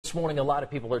this morning, a lot of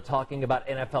people are talking about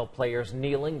NFL players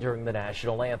kneeling during the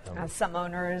national anthem. Some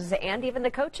owners and even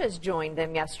the coaches joined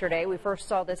them yesterday. We first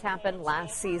saw this happen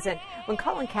last season when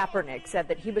Colin Kaepernick said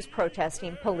that he was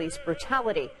protesting police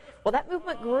brutality. Well, that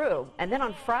movement grew, and then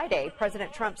on Friday,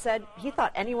 President Trump said he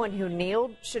thought anyone who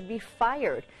kneeled should be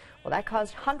fired. Well, that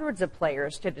caused hundreds of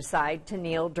players to decide to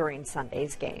kneel during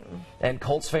Sunday's game. And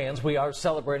Colts fans, we are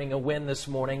celebrating a win this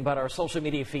morning, but our social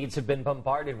media feeds have been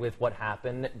bombarded with what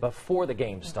happened before the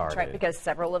game started. That's right, because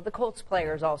several of the Colts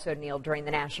players also kneeled during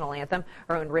the national anthem.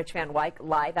 Our own Rich Van Wyk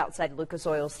live outside Lucas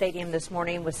Oil Stadium this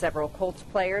morning with several Colts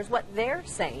players, what they're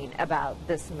saying about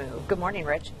this move. Good morning,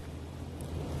 Rich.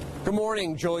 Good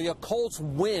morning, Julia. Colts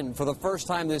win for the first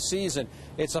time this season.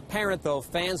 It's apparent, though,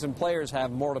 fans and players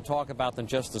have more to talk about than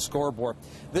just the scoreboard.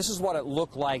 This is what it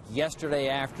looked like yesterday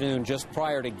afternoon, just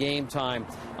prior to game time,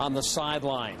 on the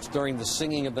sidelines during the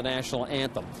singing of the national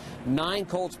anthem. 9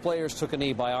 Colts players took a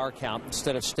knee by our count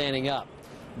instead of standing up.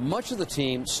 Much of the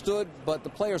team stood, but the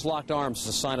players locked arms as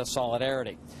a sign of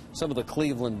solidarity. Some of the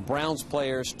Cleveland Browns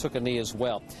players took a knee as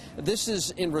well. This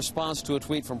is in response to a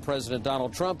tweet from President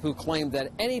Donald Trump, who claimed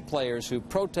that any players who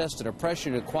protested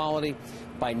oppression and equality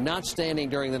by not standing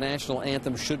during the national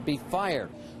anthem should be fired.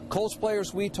 Colts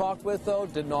players we talked with, though,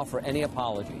 didn't offer any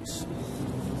apologies.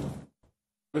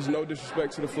 There's no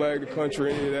disrespect to the flag, the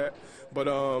country, any of that. But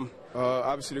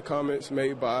obviously the comments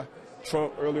made by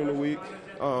Trump earlier in the week,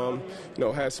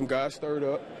 had some guys stirred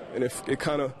up. And it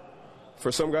kind of,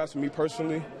 for some guys, for me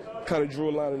personally, kind of drew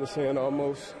a line in the sand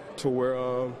almost to where,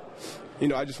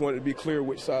 I just wanted to be clear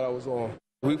which side I was on.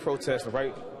 We protest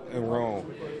right and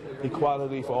wrong,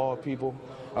 equality for all people,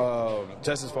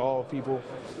 justice for all people.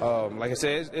 Like I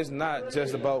said, it's not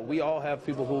just about, we all have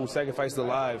people who sacrifice their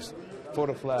lives for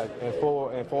the flag and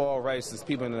for all rights as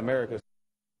people in America.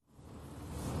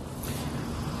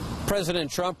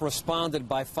 President Trump responded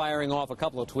by firing off a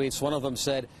couple of tweets. One of them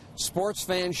said, sports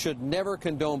fans should never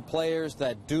condone players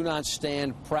that do not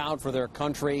stand proud for their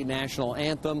country, national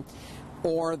anthem,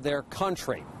 or their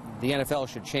country. The NFL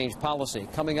should change policy.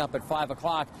 Coming up at 5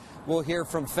 o'clock, we'll hear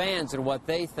from fans and what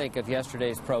they think of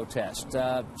yesterday's protest.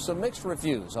 Some mixed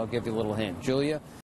reviews, I'll give you a little hint. Julia?